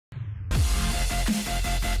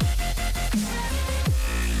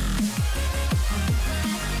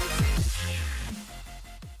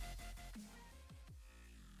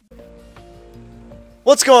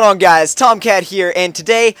What's going on, guys? Tomcat here, and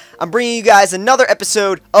today I'm bringing you guys another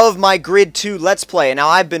episode of my Grid 2 Let's Play. Now,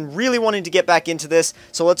 I've been really wanting to get back into this,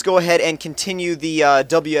 so let's go ahead and continue the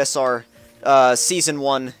WSR Season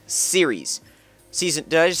 1 series.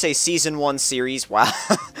 Did I just say Season 1 series? Wow.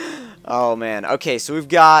 Oh, man. Okay, so we've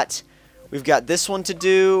got this one to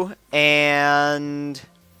do, and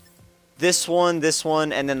this one,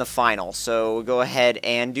 and then the final. So we'll go ahead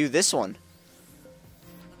and do this one.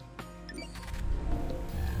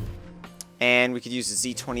 And we could use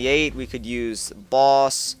the Z28, we could use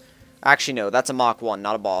Boss. Actually, no, that's a Mach 1,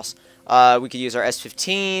 not a Boss. We could use our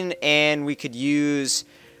S15, and we could use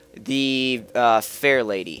the Fair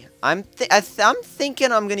Lady. I'm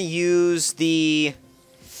thinking I'm going to use the...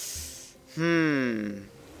 You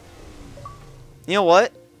know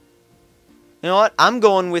what? I'm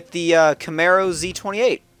going with the Camaro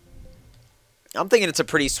Z28. I'm thinking it's a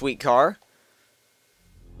pretty sweet car.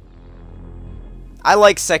 I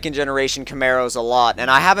like second-generation Camaros a lot,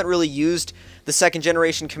 and I haven't really used the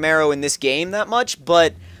second-generation Camaro in this game that much,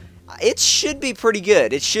 but it should be pretty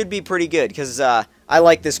good. It should be pretty good, because I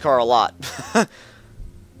like this car a lot.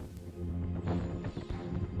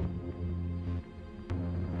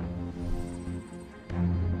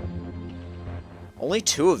 Only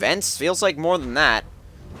 2 events? Feels like more than that.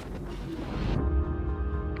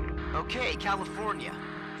 Okay, California.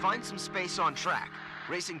 Find some space on track.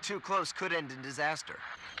 Racing too close could end in disaster.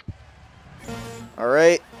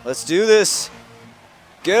 Alright, let's do this.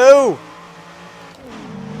 Go!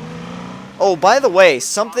 Oh, by the way,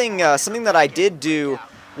 something that I did do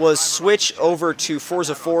was switch over to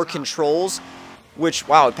Forza 4 controls, which,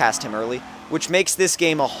 wow, I passed him early, which makes this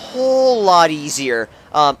game a whole lot easier.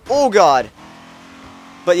 Oh god!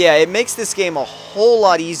 But yeah, it makes this game a whole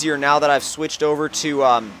lot easier now that I've switched over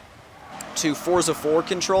to Forza 4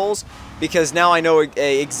 controls, because now I know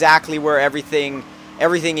exactly where everything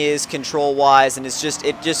is control-wise, and it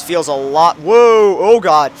just feels a lot. Whoa! Oh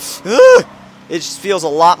god! Ugh! It just feels a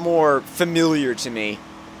lot more familiar to me.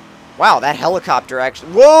 Wow, that helicopter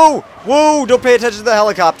actually. Whoa! Whoa! Don't pay attention to the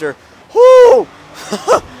helicopter. Whoo!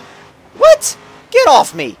 What? Get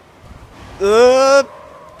off me!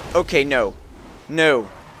 Okay, no. No.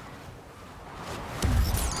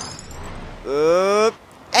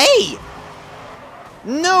 Hey!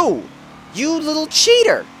 No! You little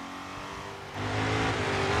cheater!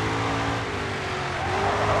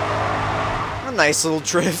 A nice little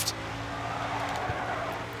drift.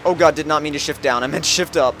 Oh god, did not mean to shift down. I meant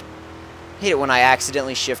shift up. Hate it when I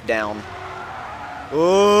accidentally shift down.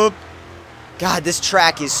 God, this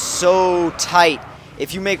track is so tight.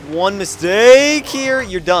 If you make one mistake here,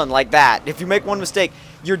 you're done. Like that. If you make one mistake,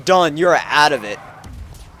 you're done. You're out of it.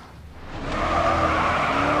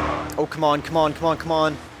 Oh, come on, come on, come on, come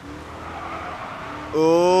on.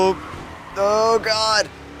 Oh, oh god.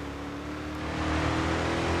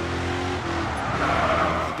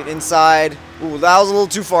 Keep it inside. Ooh, that was a little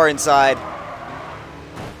too far inside.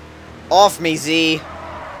 Off me, Z.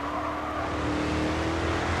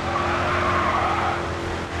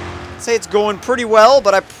 I'd say it's going pretty well,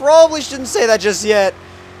 but I probably shouldn't say that just yet.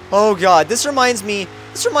 Oh god, this reminds me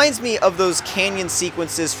of those canyon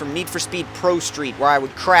sequences from Need for Speed Pro Street where I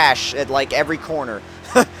would crash at like every corner.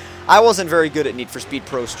 I wasn't very good at Need for Speed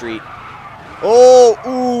Pro Street. Oh,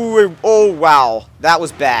 ooh, oh wow, that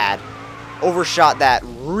was bad. Overshot that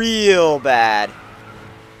real bad.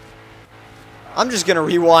 I'm just gonna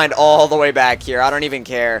rewind all the way back here. I don't even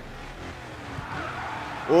care.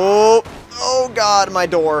 Oh, oh god, my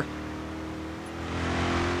door.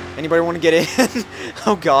 Anybody want to get in?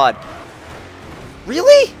 Oh god.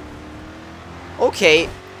 Really? Okay.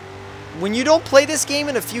 When you don't play this game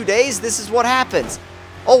in a few days, this is what happens.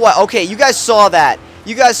 Oh, wow. Okay, you guys saw that.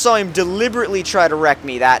 You guys saw him deliberately try to wreck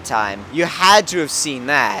me that time. You had to have seen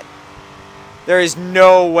that. There is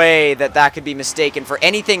no way that that could be mistaken for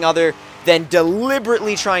anything other than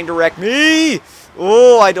deliberately trying to wreck me.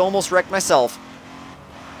 Oh, I'd almost wrecked myself.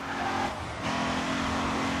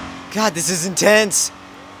 God, this is intense.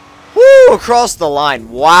 Woo, across the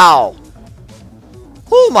line. Wow.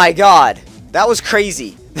 Oh my god. That was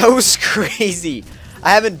crazy. That was crazy.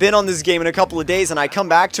 I haven't been on this game in a couple of days, and I come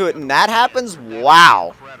back to it, and that happens?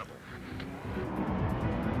 Wow.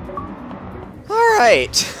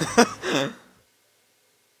 Alright.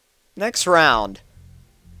 Next round.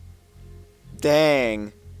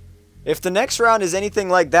 Dang. If the next round is anything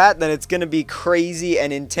like that, then it's going to be crazy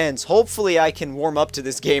and intense. Hopefully I can warm up to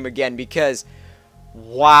this game again, because,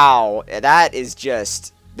 wow, that is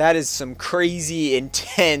some crazy,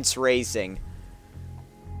 intense racing.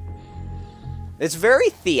 It's very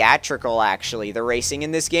theatrical, actually, the racing in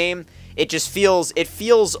this game. it just feels, it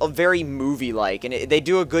feels a very movie-like, and they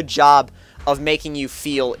do a good job of making you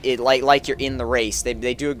feel it like you're in the race. They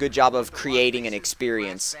do a good job of creating an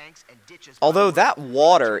experience. Although that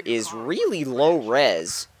water is really low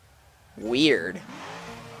res. Weird.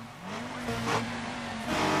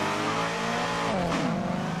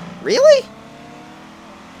 Really?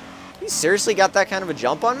 You seriously got that kind of a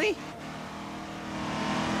jump on me?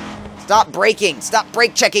 Stop braking! Stop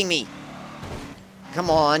brake checking me! Come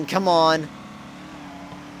on, come on.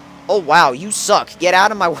 Oh wow, you suck. Get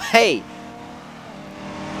out of my way.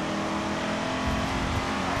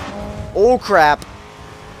 Oh crap.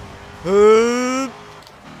 Oh,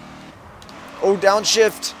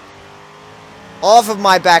 downshift. Off of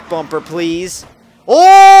my back bumper, please.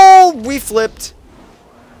 Oh, we flipped.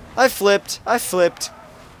 I flipped. I flipped.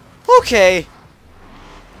 Okay.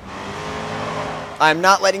 I'm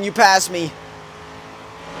not letting you pass me.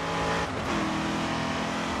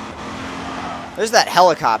 There's that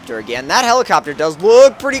helicopter again. That helicopter does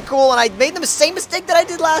look pretty cool, and I made the same mistake that I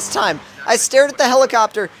did last time. I stared at the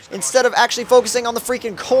helicopter instead of actually focusing on the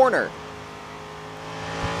freaking corner.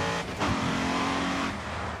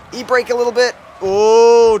 E-brake a little bit.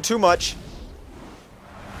 Oh, too much.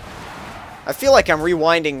 I feel like I'm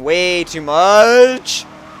rewinding way too much.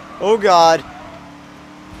 Oh, God.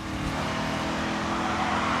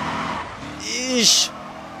 Eesh.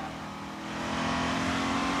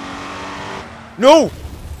 No!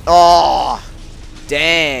 Oh,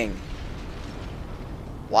 dang.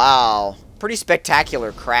 Wow. Pretty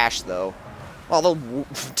spectacular crash, though. All the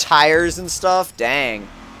tires and stuff. Dang.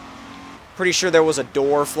 Pretty sure there was a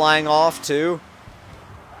door flying off, too.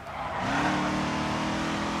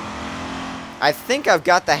 I think I've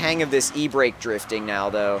got the hang of this e-brake drifting now,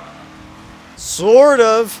 though. Sort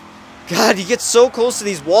of. God, you get so close to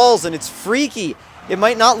these walls, and it's freaky. It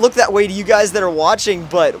might not look that way to you guys that are watching,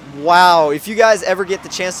 but wow. If you guys ever get the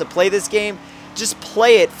chance to play this game, just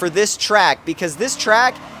play it for this track, because this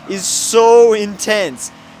track is so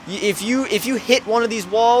intense. If you hit one of these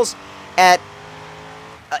walls at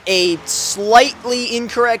a slightly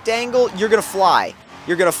incorrect angle, you're gonna fly.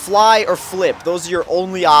 You're gonna fly or flip. Those are your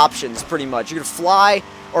only options, pretty much. You're gonna fly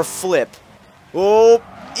or flip. Oh,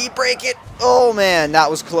 e-brake it. Oh man, that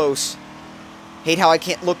was close. Hate how I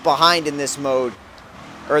can't look behind in this mode.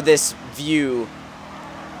 Or this view.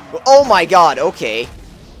 Oh my god, okay.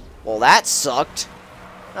 Well, that sucked.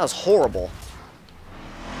 That was horrible.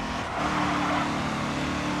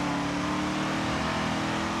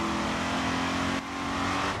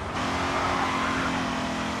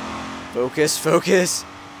 Focus, focus.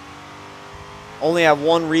 Only have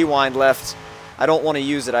one rewind left. I don't want to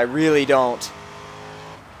use it. I really don't.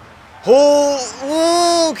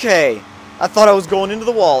 Oh, okay. I thought I was going into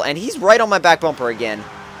the wall, and he's right on my back bumper again.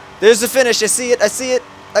 There's the finish. I see it. I see it.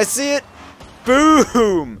 I see it.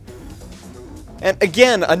 Boom. And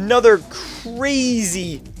again, another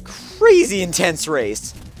crazy, crazy intense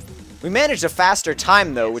race. We managed a faster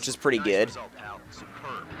time, though, which is pretty good.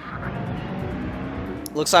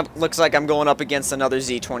 Looks like I'm going up against another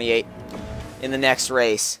Z28 in the next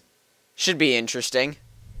race. Should be interesting.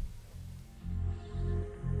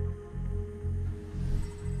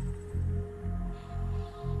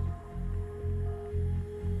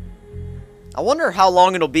 I wonder how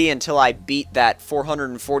long it'll be until I beat that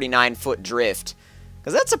 449-foot drift.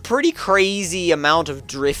 Because that's a pretty crazy amount of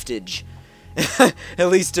driftage. At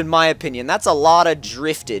least in my opinion. That's a lot of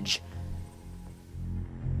driftage.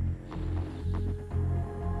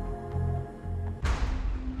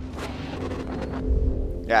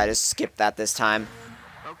 Yeah, I just skipped that this time.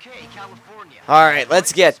 Okay, California. Alright,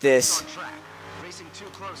 let's get this.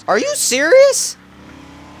 Are you serious?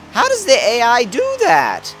 How does the AI do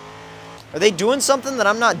that? Are they doing something that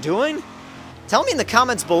I'm not doing? Tell me in the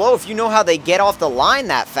comments below if you know how they get off the line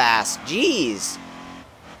that fast. Jeez.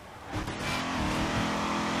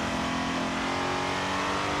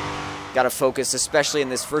 Gotta focus, especially in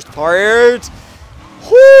this first part.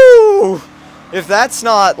 Whoo! If that's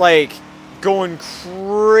not, like, going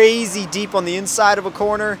crazy deep on the inside of a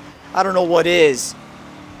corner, I don't know what is.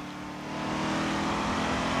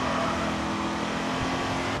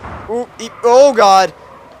 Ooh, oh, God.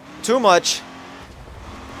 Too much.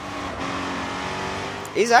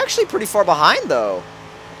 He's actually pretty far behind, though.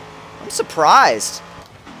 I'm surprised.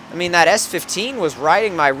 I mean, that S15 was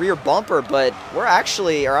riding my rear bumper, but I'm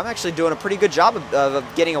actually doing a pretty good job of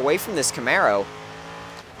getting away from this Camaro.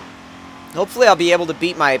 Hopefully I'll be able to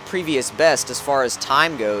beat my previous best as far as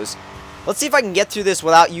time goes. Let's see if I can get through this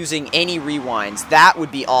without using any rewinds. That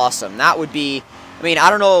would be awesome. That would be... I mean,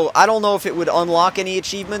 I don't know if it would unlock any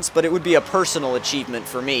achievements, but it would be a personal achievement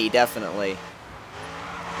for me, definitely.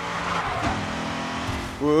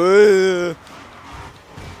 Oh,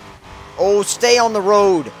 stay on the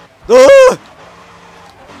road. Ah!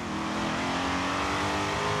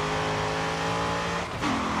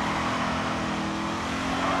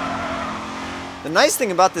 The nice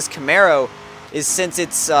thing about this Camaro is since it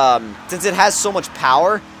has so much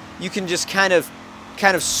power, you can just kind of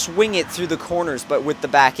swing it through the corners, but with the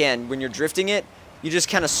back end. When you're drifting it, you just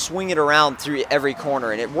kind of swing it around through every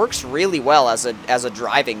corner, and it works really well as a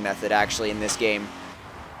driving method actually in this game.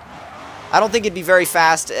 I don't think it'd be very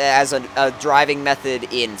fast as a driving method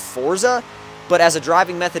in Forza, but as a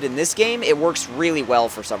driving method in this game, it works really well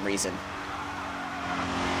for some reason.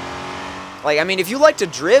 Like, I mean, if you like to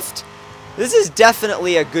drift, this is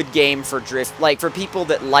definitely a good game for drift, like for people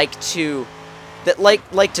that like to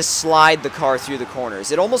slide the car through the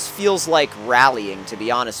corners. It almost feels like rallying, to be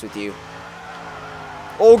honest with you.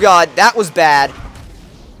 Oh god, that was bad.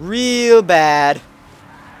 Real bad.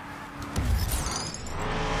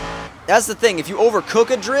 That's the thing, if you overcook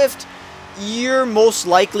a drift, you're most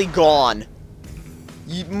likely gone.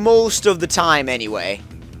 Most of the time, anyway.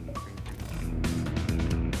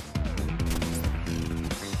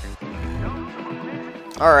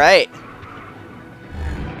 Alright.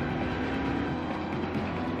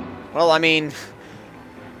 Well, I mean,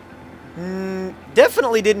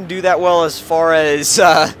 definitely didn't do that well as far as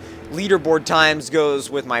leaderboard times goes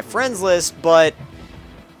with my friends list, but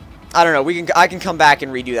I don't know. I can come back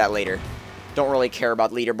and redo that later. Don't really care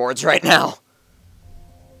about leaderboards right now.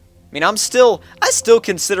 I mean, I still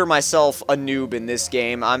consider myself a noob in this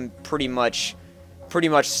game. I'm pretty much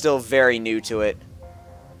still very new to it.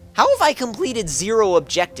 How have I completed 0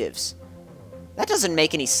 objectives? That doesn't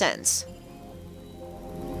make any sense.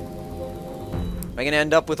 Am I gonna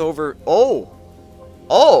end up with over... Oh,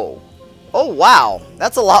 wow.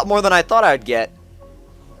 That's a lot more than I thought I'd get.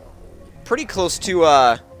 Pretty close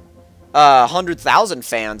to 100,000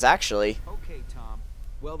 fans, actually. Okay, Tom.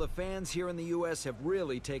 Well, the fans here in the U.S. have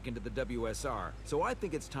really taken to the WSR, so I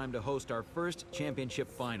think it's time to host our first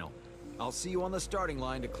championship final. I'll see you on the starting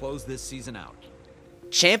line to close this season out.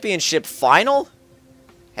 Championship final?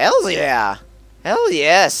 Hell yeah. Hell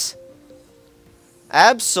yes.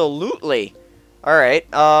 Absolutely.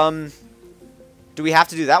 Alright, do we have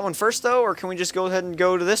to do that one first, though, or can we just go ahead and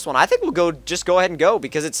go to this one? I think we'll just go ahead and go,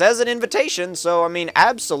 because it says an invitation, so, I mean,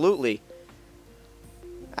 absolutely.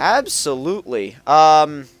 Absolutely.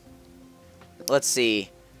 Let's see.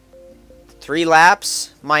 3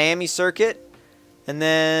 laps, Miami circuit, and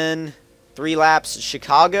then 3 laps,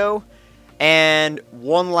 Chicago, and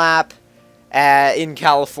 1 lap in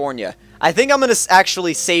California. I think I'm going to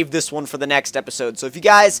actually save this one for the next episode. So if you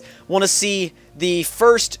guys want to see the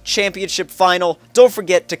first championship final, don't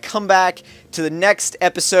forget to come back to the next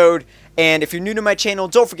episode. And if you're new to my channel,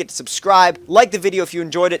 don't forget to subscribe, like the video if you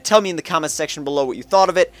enjoyed it, tell me in the comments section below what you thought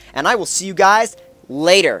of it, and I will see you guys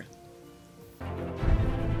later.